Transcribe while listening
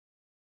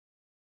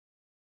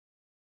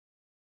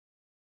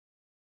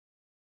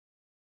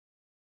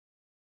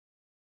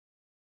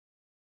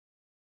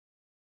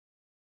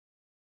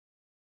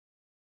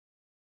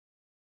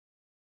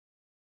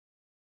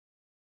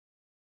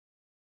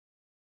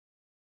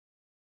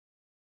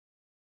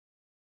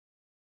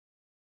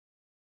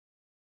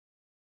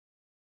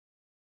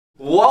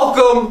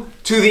Welcome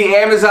to the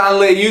Amazon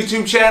Lit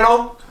YouTube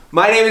channel.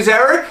 My name is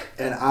Eric.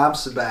 And I'm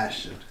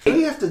Sebastian. Do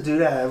we have to do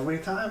that every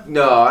time?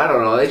 No, I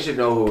don't know. They should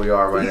know who we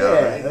are by now,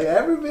 right? Like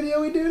every video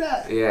we do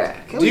that. Yeah.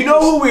 Do you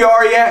know who we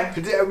are yet?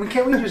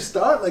 Can't we just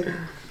start? Like,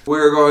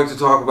 we're going to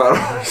talk about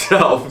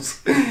ourselves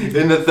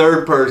in the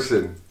third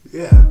person.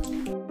 yeah.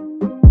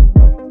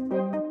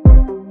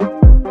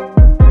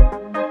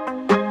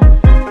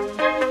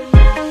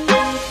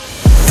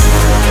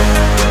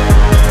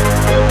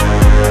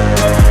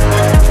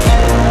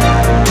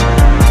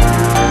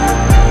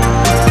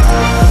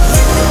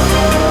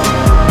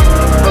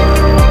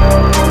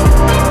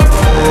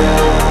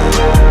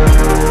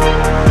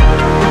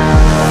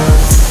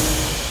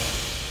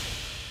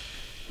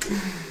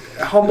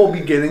 Humble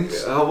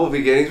beginnings. Humble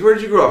beginnings. Where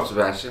did you grow up,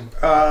 Sebastian?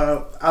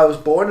 I was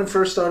born and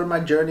first started my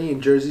journey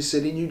in Jersey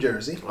City, New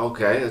Jersey.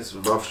 Okay, it's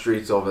rough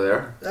streets over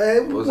there.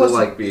 What was it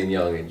like being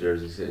young in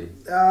Jersey City?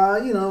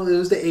 You know, it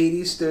was the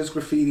 80s. There was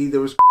graffiti.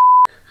 There was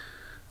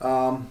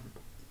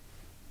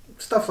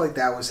stuff like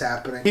that was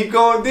happening. Keep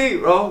going deep,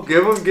 bro.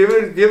 Give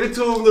it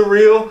to them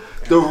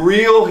the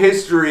real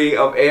history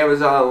of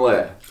Amazon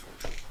Lit.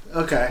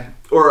 Okay.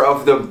 Or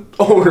of the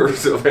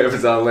owners of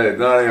Amazon Lit,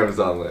 not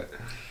Amazon Lit.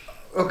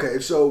 Okay,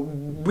 so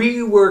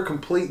we were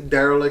complete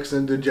derelicts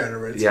and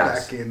degenerates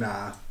back in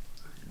the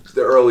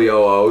early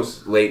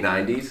 00s, late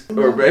 90s,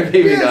 or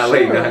maybe not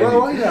late 90s.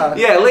 Well,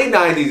 yeah, late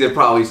 90s it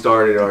probably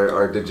started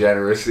our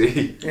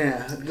degeneracy.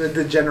 Yeah, the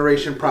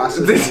degeneration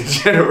process. The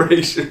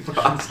degeneration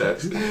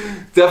process.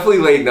 Definitely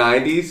late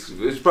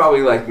 90s. It was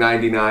probably like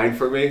 99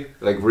 for me,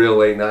 like real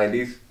late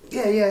 90s.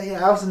 Yeah.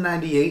 I was in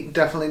 98,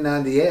 definitely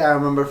 98.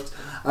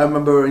 I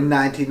remember in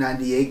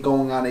 1998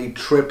 going on a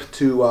trip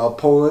to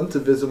Poland to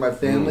visit my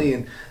family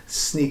and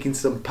sneaking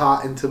some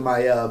pot into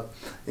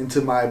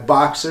my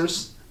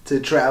boxers to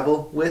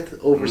travel with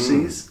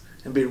overseas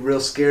and be real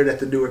scared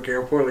at the Newark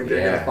airport, like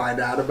they're gonna find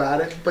out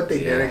about it, but they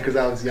didn't because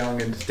I was young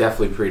and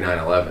definitely pre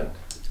 9/11.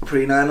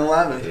 Pre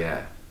 9/11.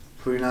 Yeah.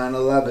 Pre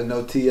 9/11.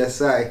 No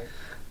TSA.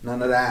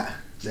 None of that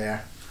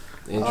there.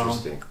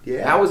 Interesting.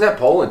 Yeah. How was that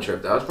Poland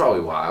trip? That was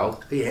probably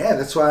wild. Yeah,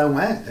 that's why I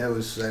went.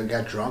 I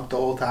got drunk the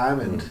whole time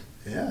and.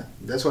 Yeah,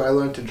 that's where I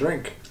learned to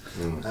drink.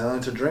 I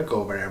learned to drink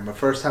over there. My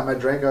first time I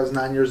drank, I was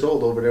 9 years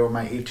old over there with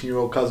my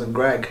 18-year-old cousin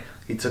Greg.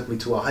 He took me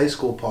to a high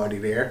school party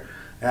there.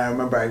 And I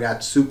remember I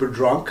got super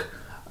drunk.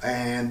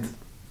 And,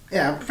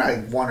 yeah,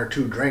 probably one or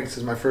two drinks. It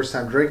was my first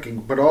time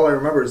drinking. But all I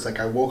remember is, like,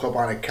 I woke up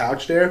on a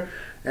couch there.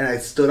 And I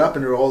stood up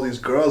and there were all these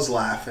girls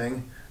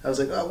laughing. I was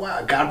like, oh, wow,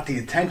 I got the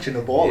attention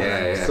of all of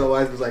them. Yeah. So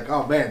I was like,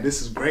 oh, man,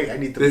 this is great. I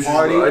need to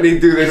party. I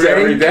need to do this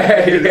every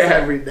day.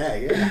 Every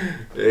day, yeah.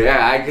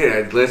 Yeah, I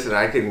can listen.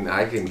 I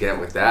can get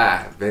with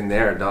that. Been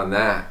there, done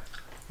that.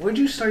 Where'd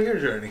you start your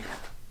journey?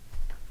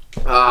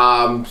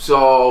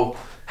 So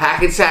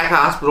Hackensack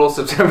Hospital,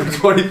 September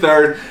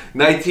 23rd,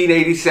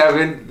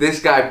 1987.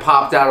 This guy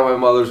popped out of my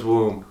mother's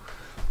womb,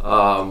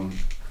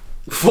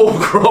 full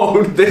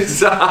grown, this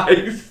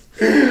size.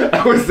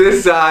 I was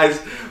this size,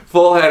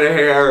 full head of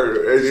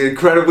hair,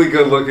 incredibly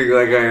good looking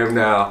like I am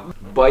now.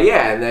 But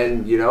yeah, and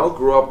then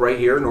grew up right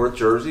here, North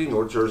Jersey,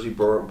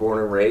 born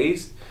and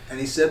raised.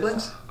 Any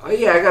siblings?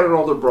 Yeah, I got an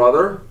older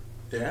brother.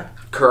 Yeah.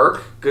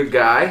 Kirk, good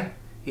guy.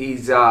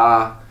 He's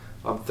I'm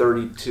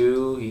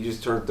 32. He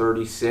just turned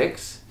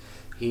 36.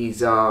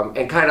 He's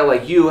and kind of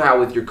like you, how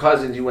with your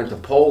cousins you went to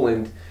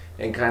Poland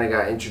and kind of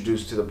got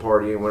introduced to the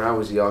party. And when I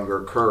was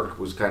younger, Kirk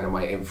was kind of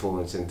my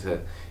influence into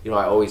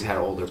I always had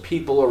older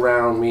people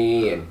around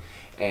me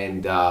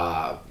and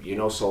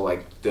so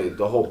like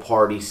the whole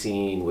party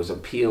scene was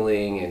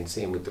appealing, and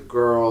same with the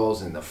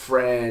girls and the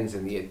friends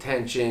and the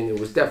attention. It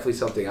was definitely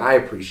something I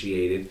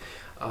appreciated.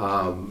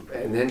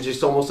 And then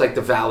just almost like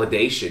the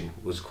validation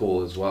was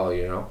cool as well,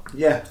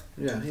 Yeah,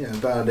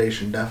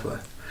 validation,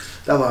 definitely.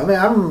 I mean,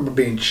 I remember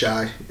being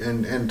shy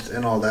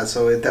and all that,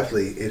 so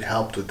it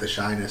helped with the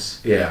shyness.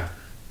 Yeah,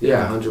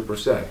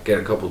 100%. Get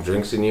a couple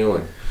drinks in you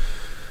and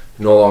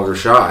no longer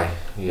shy,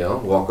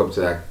 walk up to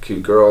that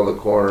cute girl in the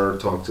corner,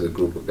 talk to the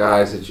group of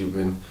guys that you've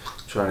been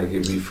trying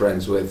to be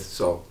friends with.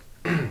 So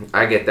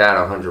I get that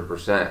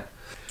 100%.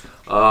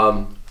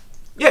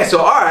 Yeah, so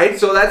alright,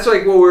 so that's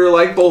like what we were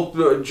like,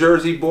 both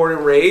Jersey born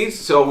and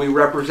raised, so we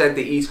represent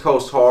the East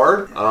Coast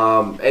hard.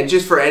 And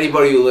just for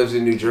anybody who lives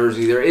in New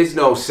Jersey, there is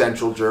no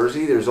Central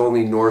Jersey, there's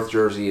only North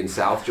Jersey and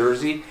South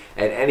Jersey,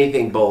 and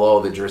anything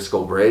below the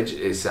Driscoll Bridge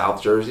is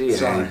South Jersey,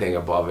 and anything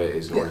above it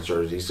is North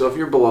Jersey. So if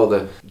you're below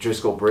the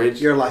Driscoll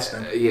Bridge, you're less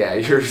than. Yeah,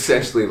 you're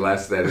essentially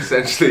less than.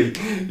 Essentially,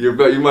 you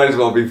might as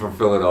well be from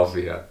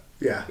Philadelphia.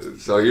 Yeah.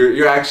 So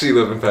you actually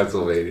live in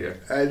Pennsylvania.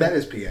 That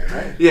is PA,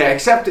 right? Yeah,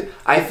 except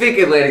I think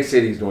Atlantic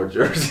City's North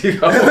Jersey.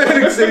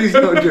 Atlantic City's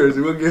North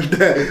Jersey. We'll give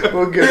that.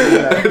 We'll give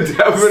that.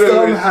 Definitely.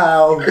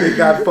 Somehow it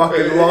got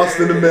fucking lost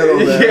in the middle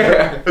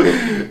there.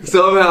 Yeah.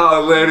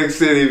 Somehow Atlantic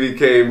City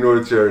became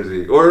North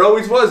Jersey, or it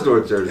always was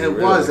North Jersey. It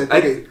was.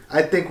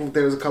 I think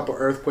there was a couple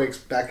earthquakes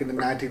back in the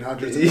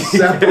 1900s. It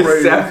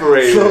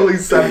slowly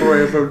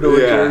separated from North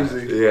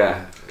Jersey.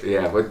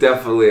 Yeah, but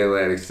definitely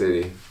Atlantic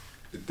City.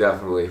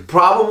 Definitely.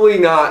 Probably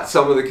not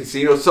some of the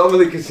casinos. Some of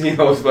the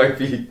casinos might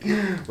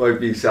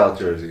be South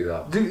Jersey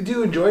though. Do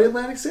you enjoy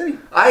Atlantic City?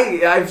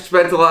 I've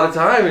spent a lot of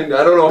time, and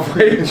I don't know if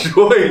I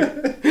enjoy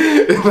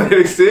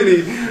Atlantic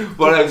City,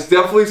 but I've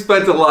definitely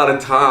spent a lot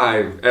of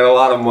time and a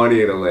lot of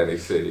money in Atlantic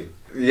City.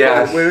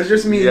 Yes. Well, it was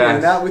just me and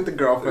you, not with the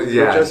girlfriend.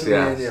 Yes, Just me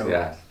yes, and you.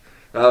 yes.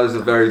 That was a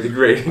very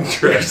degrading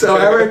trip. So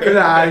Eric and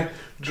I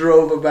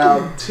drove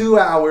about 2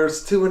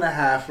 hours,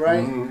 2.5,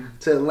 right,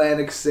 to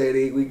Atlantic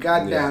City. We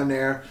got down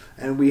there,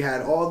 and we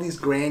had all these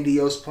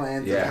grandiose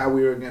plans of how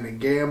we were going to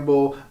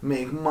gamble,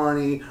 make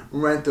money,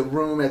 rent a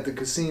room at the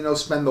casino,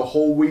 spend the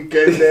whole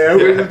weekend there.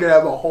 We were going to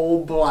have a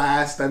whole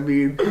blast. I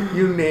mean,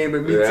 you name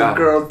it. Meet some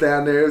girls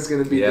down there. It was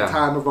going to be the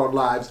time of our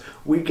lives.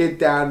 We get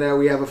down there.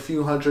 We have a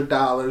few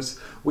 $100s.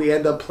 We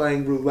end up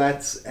playing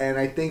roulettes, and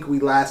I think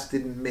we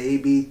lasted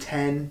maybe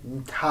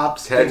 10,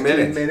 tops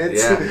 15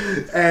 minutes.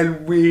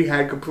 And we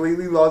had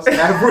completely lost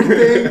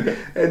everything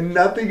and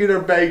nothing in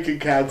our bank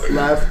accounts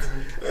left.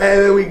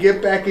 And then we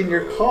get back in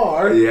your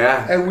car,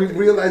 and we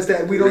realize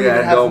that we don't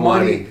even have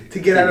money to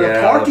get out of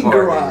the parking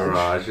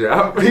garage.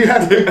 We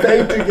have to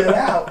pay to get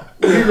out.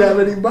 We didn't have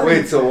any money.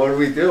 Wait, so what did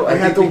we do? I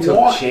think we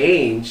took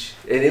change,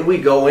 and then we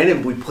go in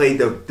and we played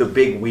the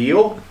big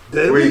wheel.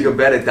 Where you could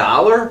bet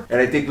 $1,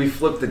 and I think we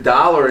flipped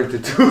 $1 into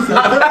 $2.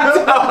 That's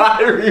how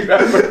I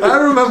remember. I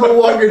remember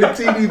walking to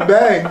TD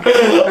Bank.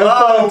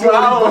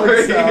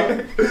 Probably.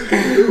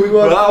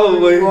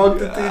 We walked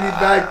to TD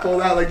Bank,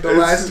 pulled out like the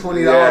last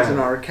 $20 in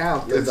our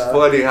account. It's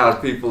funny how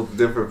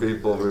different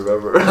people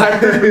remember.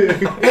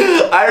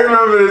 I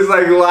remember this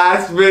like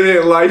last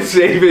minute life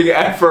saving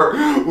effort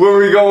where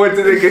we go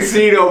into the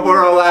casino for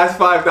our last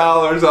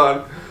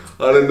 $5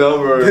 on a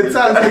number. It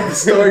sounds like the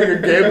story your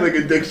gambling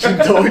addiction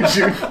told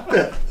you.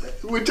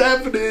 Which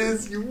happened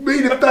is you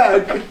made it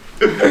back.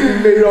 You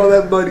made all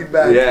that money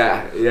back.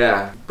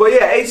 Yeah. But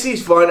yeah,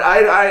 AC's fun.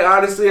 I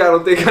honestly, I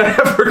don't think I'd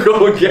ever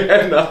go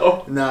again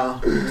though. No.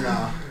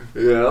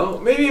 You know,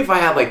 maybe if I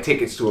had like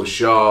tickets to a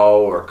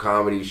show or a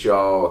comedy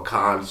show, a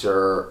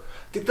concert.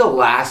 I think the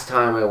last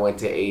time I went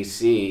to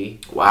AC,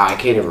 wow, I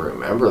can't even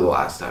remember the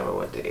last time I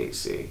went to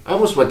AC. I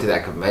almost went to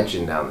that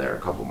convention down there a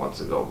couple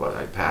months ago, but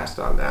I passed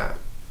on that.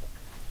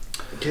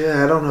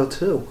 Yeah, I don't know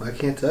too. I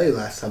can't tell you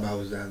last time I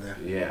was down there.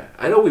 Yeah,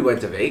 I know we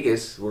went to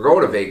Vegas. We're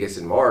going to Vegas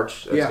in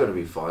March. That's going to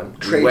be fun.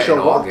 Trade show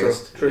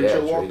walkthrough. Trade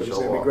show walkthrough is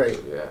going to be great.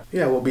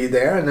 Yeah, we'll be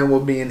there, and then we'll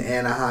be in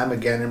Anaheim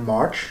again in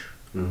March.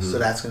 So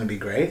that's going to be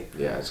great.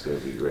 Yeah, it's going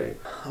to be great.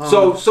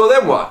 So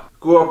then what?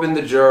 Grew up in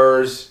the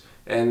Jers,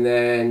 and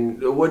then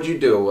what'd you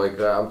do? Like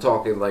I'm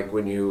talking like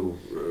when you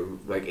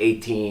like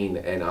 18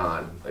 and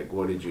on. Like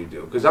what did you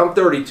do? Because I'm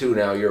 32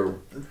 now. You're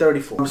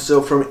 34.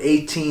 So from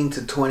 18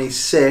 to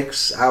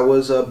 26, I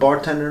was a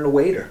bartender and a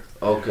waiter.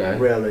 Okay.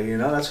 Really, you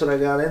know, that's what I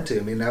got into.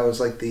 I mean, that was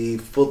like the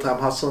full-time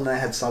hustle, and I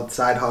had some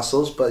side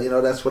hustles, but you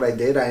know, that's what I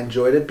did. I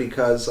enjoyed it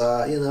because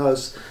you know,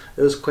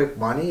 it was quick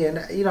money, and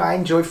you know, I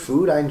enjoy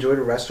food. I enjoy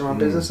the restaurant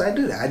business. I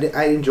do that.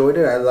 I enjoyed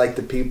it. I liked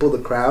the people, the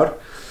crowd.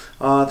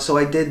 So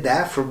I did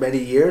that for many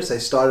years. I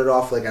started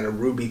off like at a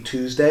Ruby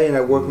Tuesday, and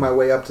I worked my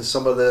way up to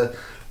some of the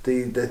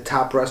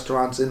top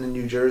restaurants in the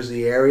New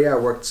Jersey area. I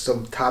worked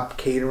some top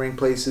catering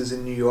places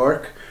in New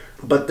York.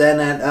 But then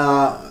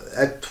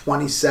at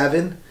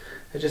 27,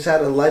 I just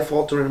had a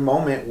life-altering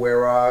moment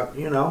where,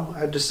 you know,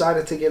 I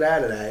decided to get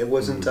out of that. It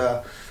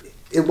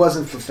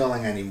wasn't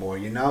fulfilling anymore,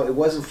 you know? It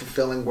wasn't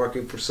fulfilling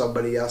working for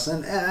somebody else.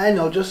 And I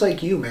know, just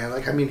like you, man,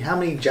 like, I mean, how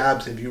many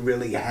jobs have you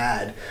really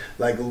had?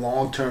 Like,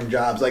 long-term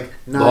jobs? Like,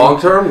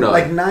 long-term? No.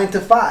 Like 9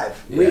 to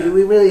 5.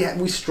 Yeah.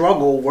 We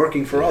struggle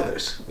working for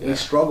others. Yeah. We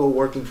struggle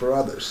working for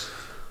others.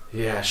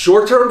 Yeah,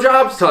 short-term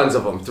jobs, tons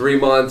of them. 3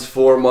 months,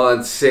 4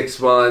 months, 6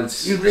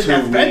 months. You did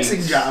that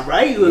fencing job,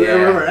 right? You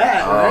remember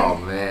that, right? Oh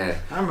man,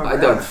 I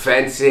done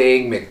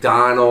fencing,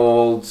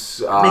 McDonald's.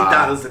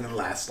 McDonald's didn't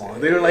last long.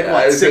 They were like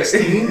what,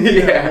 16?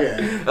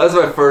 Yeah, that was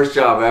my first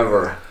job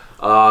ever.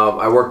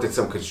 I worked at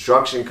some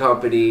construction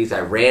companies.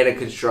 I ran a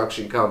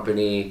construction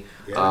company.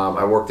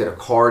 I worked at a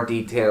car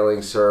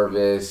detailing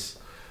service.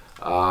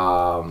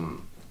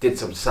 Did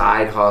some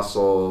side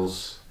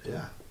hustles.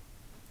 Yeah.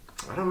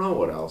 I don't know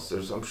what else.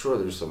 I'm sure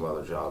there's some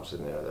other jobs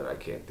in there that I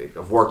can't think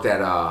of. Worked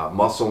at a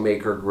Muscle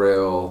Maker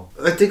Grill.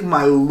 I think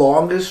my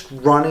longest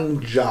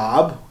running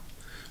job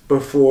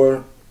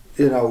before,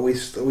 you know, we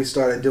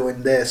started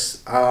doing this.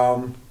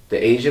 The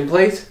Asian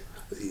place?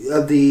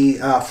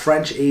 The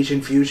French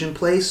Asian fusion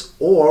place,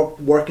 or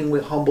working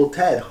with Humble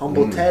Ted.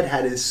 Humble Ted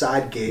had his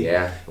side gig.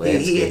 Yeah,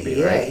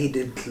 landscaping, right? He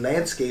did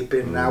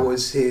landscaping, and I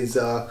was his...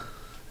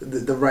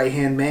 the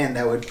right-hand man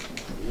that would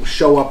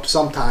show up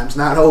sometimes,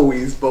 not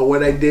always, but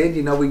when I did,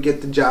 you know, we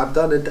get the job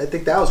done. And I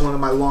think that was one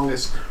of my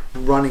longest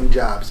running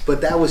jobs,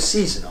 but that was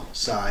seasonal,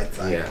 so I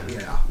thought, you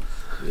know.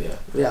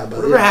 Yeah, but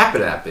whatever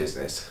happened to that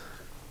business?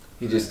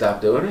 You just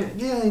stopped doing it?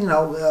 Yeah, you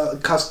know,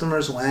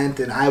 customers went,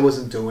 and I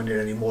wasn't doing it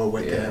anymore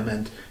with him,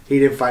 and he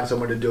didn't find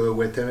someone to do it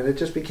with him, and it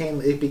just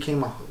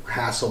became a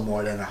hassle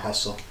more than a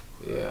hustle.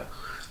 Yeah.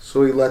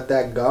 So he let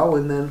that go,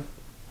 and then,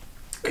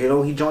 you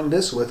know, he joined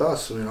this with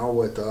us, you know,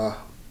 with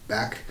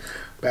back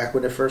back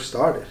when it first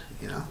started,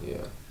 you know?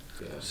 Yeah.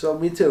 Yeah. So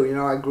me too, you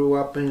know, I grew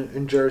up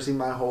in Jersey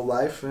my whole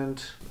life,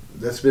 and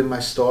that's been my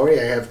story.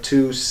 I have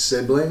 2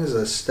 siblings,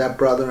 a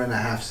stepbrother and a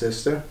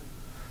half-sister.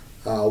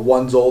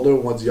 One's older,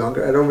 one's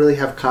younger. I don't really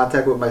have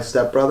contact with my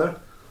stepbrother.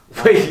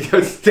 Wait,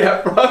 your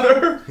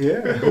stepbrother?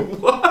 Yeah.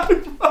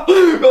 What?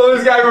 Well,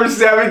 this guy for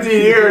 17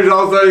 years,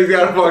 all of a sudden he's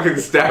got a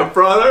fucking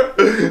stepbrother?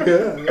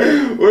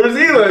 Yeah. Where does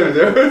he live,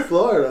 dude?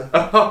 Florida.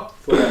 Oh.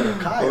 Florida,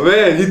 Kyle. Oh,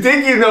 man, you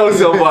think you know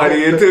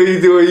somebody until you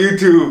do a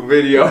YouTube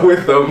video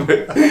with them.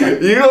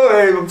 You know,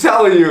 I'm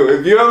telling you,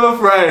 if you have a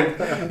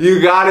friend,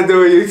 you gotta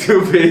do a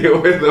YouTube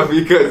video with them,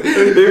 because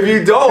if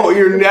you don't,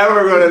 you're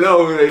never gonna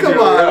know who they Come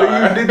truly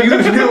on, are.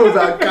 you knew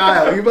about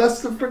Kyle. You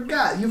must have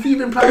forgot. You've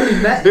even probably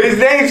met him. His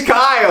name's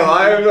Kyle.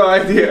 I have no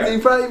idea. You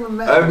probably even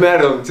met him. I've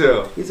met him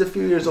too. He's a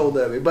few years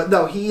older than me. But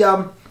no,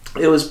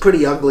 it was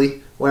pretty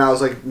ugly when I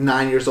was like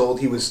 9 years old.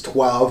 He was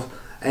 12.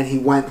 And he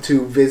went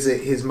to visit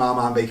his mom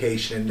on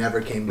vacation and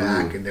never came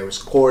back. And there was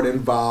court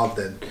involved,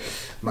 and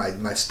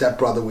my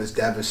stepbrother was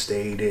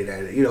devastated,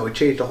 and you know, it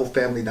changed the whole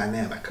family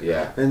dynamic.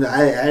 Yeah. And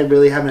I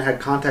really haven't had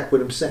contact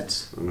with him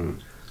since.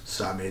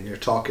 So I mean, you're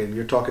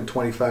talking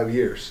 25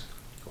 years.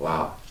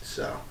 Wow.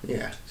 So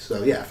yeah,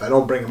 if I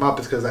don't bring him up,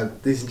 it's because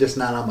he's just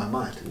not on my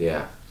mind.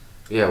 Yeah.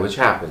 Yeah, which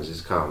happens,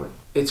 is common.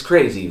 It's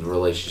crazy,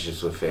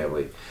 relationships with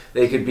family.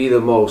 They could be the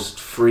most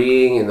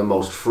freeing and the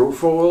most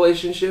fruitful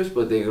relationships,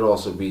 but they could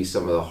also be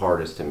some of the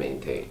hardest to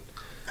maintain.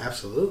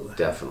 Absolutely.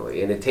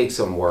 Definitely. And it takes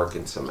some work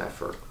and some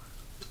effort.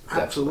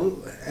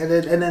 Absolutely. And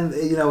then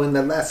you know, in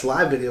the last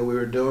live video we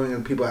were doing,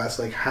 and people asked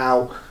like,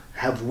 how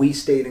have we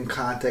stayed in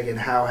contact and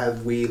how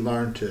have we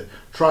learned to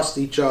trust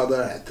each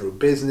other through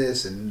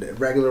business and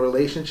regular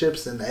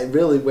relationships? And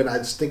really, when I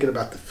was thinking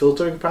about the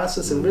filtering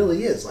process, it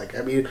really is. Like,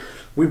 I mean,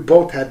 we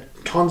both had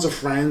tons of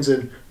friends,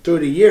 and through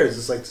the years,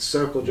 it's like the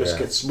circle just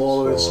gets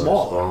smaller and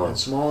smaller and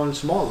smaller and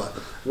smaller.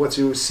 Once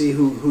you see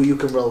who you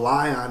can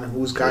rely on and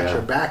who's got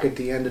your back at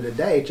the end of the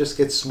day, it just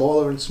gets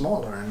smaller and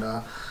smaller.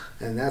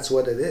 And that's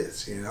what it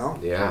is, you know?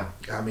 Yeah.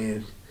 I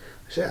mean,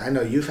 shit, I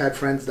know you've had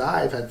friends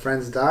die. I've had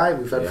friends die.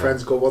 We've had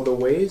friends go other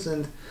ways.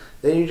 And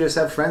then you just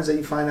have friends that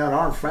you find out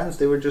aren't friends.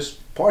 They were just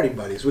party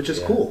buddies, which is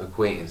cool.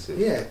 Acquaintances.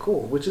 Yeah,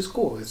 cool, which is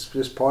cool. It's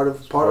just part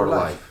of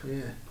life.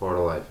 Yeah. Part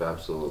of life,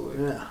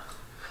 absolutely. Yeah.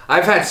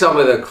 I've had some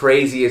of the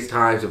craziest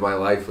times of my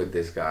life with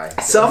this guy.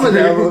 Some of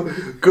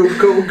them. Can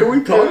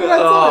we talk about that?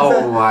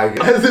 Oh my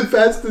God. Has it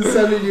passed the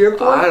 7-year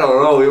point? I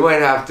don't know. We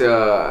might have to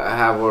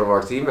have one of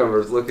our team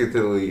members look into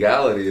the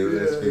legality of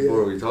this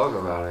before we talk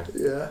about it.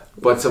 Yeah.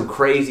 But some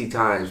crazy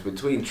times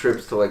between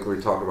trips to, like we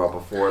were talking about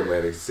before,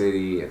 Atlantic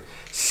City and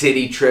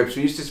city trips.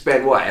 We used to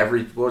spend what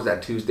was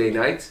that, Tuesday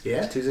nights?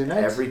 Yeah, Tuesday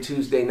nights. Every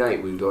Tuesday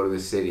night we'd go to the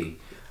city.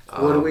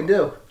 What do we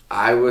do?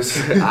 I was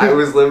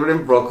living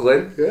in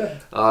Brooklyn.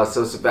 Yeah.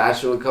 So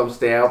Sebastian would come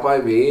stay out by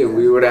me, and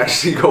we would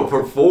actually go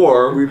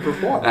perform. We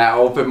perform at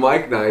open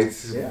mic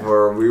nights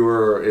where we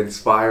were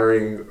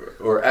inspiring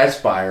or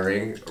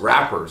aspiring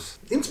rappers.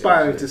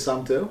 Inspiring to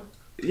some too.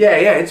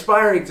 Yeah,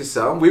 inspiring to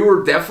some. We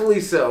were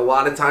definitely a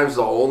lot of times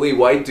the only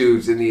white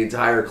dudes in the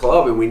entire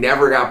club, and we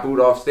never got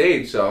booed off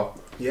stage. So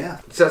yeah,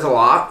 it says a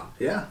lot.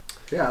 Yeah,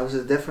 it was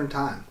a different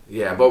time.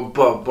 Yeah, but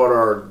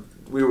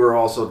we were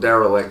also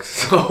derelicts,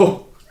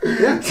 so.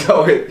 Yeah.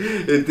 So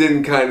it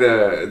didn't kind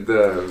of,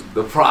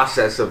 the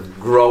process of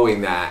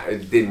growing that,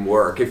 it didn't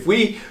work. If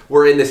we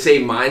were in the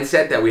same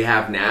mindset that we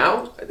have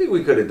now, I think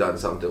we could have done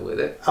something with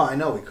it. Oh, I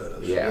know we could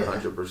have. Yeah,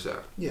 100%.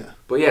 Yeah.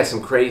 But yeah,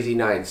 some crazy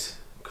nights.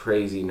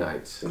 Crazy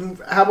nights.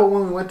 How about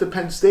when we went to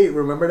Penn State?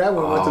 Remember that?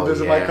 When we went to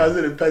visit my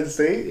cousin in Penn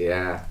State?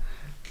 Yeah.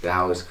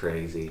 That was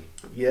crazy.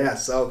 Yeah,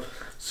 so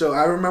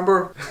I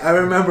remember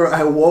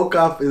I woke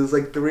up, it was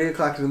like 3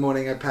 o'clock in the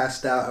morning, I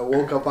passed out, I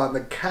woke up on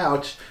the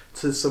couch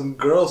to some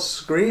girls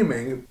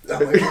screaming.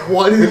 I'm like,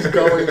 what is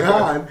going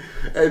on?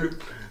 And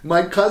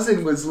my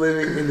cousin was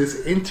living in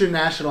this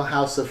International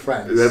House of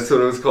Friends. That's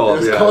what it was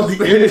called. It was called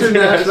the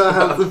International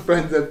House of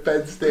Friends at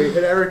Penn State.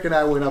 And Eric and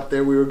I went up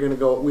there. We were gonna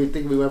go. We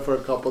went for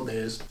a couple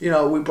days. You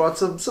know, we brought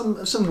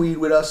some weed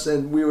with us,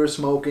 and we were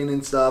smoking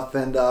and stuff.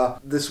 And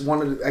this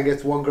one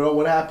girl.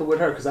 What happened with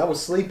her? Because I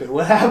was sleeping.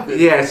 What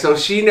happened? Yeah, so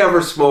she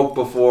never smoked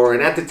before,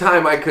 and at the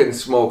time I couldn't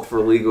smoke for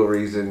legal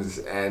reasons,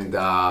 and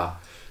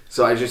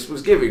so I just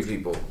was giving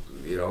people,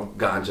 you know,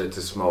 ganja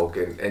to smoke,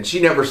 and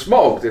she never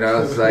smoked, and I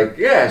was like,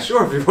 yeah,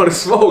 sure, if you want to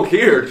smoke,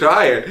 here,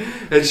 try it.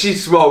 And she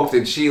smoked,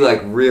 and she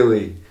like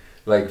really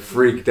like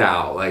freaked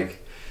out.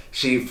 Like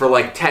for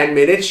like 10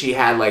 minutes she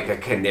had like a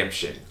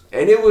conniption,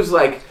 and it was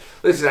like,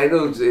 listen, I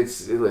know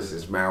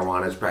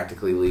marijuana is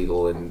practically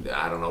legal in,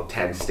 I don't know,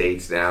 10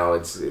 states now.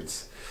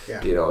 It's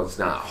you know, it's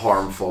not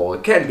harmful.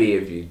 It can be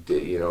if you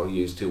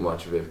use too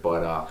much of it,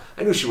 but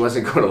I knew she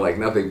wasn't going to, like,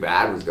 nothing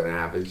bad was going to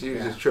happen. She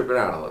was just tripping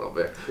out a little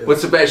bit. Yeah.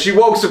 But she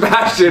woke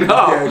Sebastian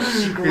up. Yeah,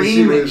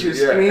 screaming. She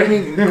was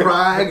screaming and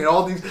crying, and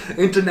all these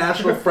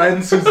international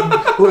friends who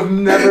have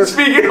never...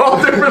 Speaking all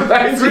different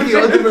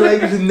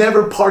languages.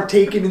 Never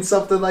partaken in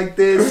something like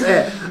this.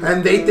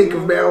 and they think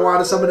of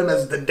marijuana, some of them,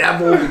 as the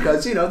devil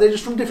because, you know, they're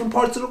just from different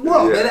parts of the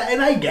world. Yeah.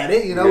 And I get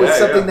it, you know, it's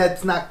something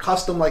that's not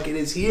custom like it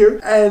is here.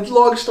 And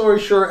long story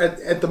short,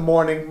 at the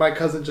morning, my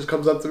cousin just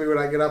comes up to me when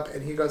I get up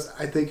and he goes,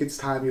 I think it's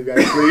time you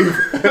guys leave.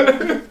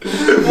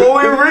 Well,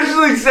 we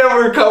originally said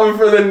we were coming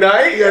for the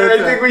night, and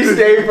I think we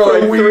stayed for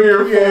like 3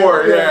 or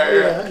 4.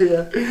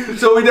 Yeah.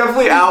 So we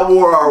definitely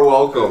outwore our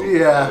welcome.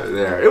 Yeah.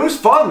 There. It was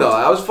fun though.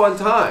 That was a fun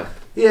time.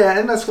 Yeah,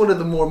 and that's one of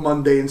the more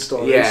mundane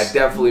stories. Yeah,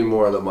 definitely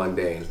more of the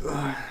mundane.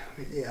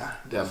 Yeah.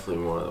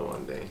 Definitely more of the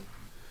mundane.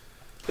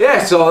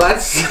 Yeah, so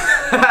that's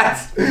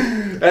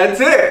it.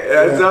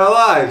 That's our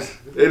lives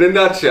in a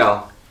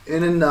nutshell.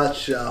 In a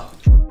nutshell.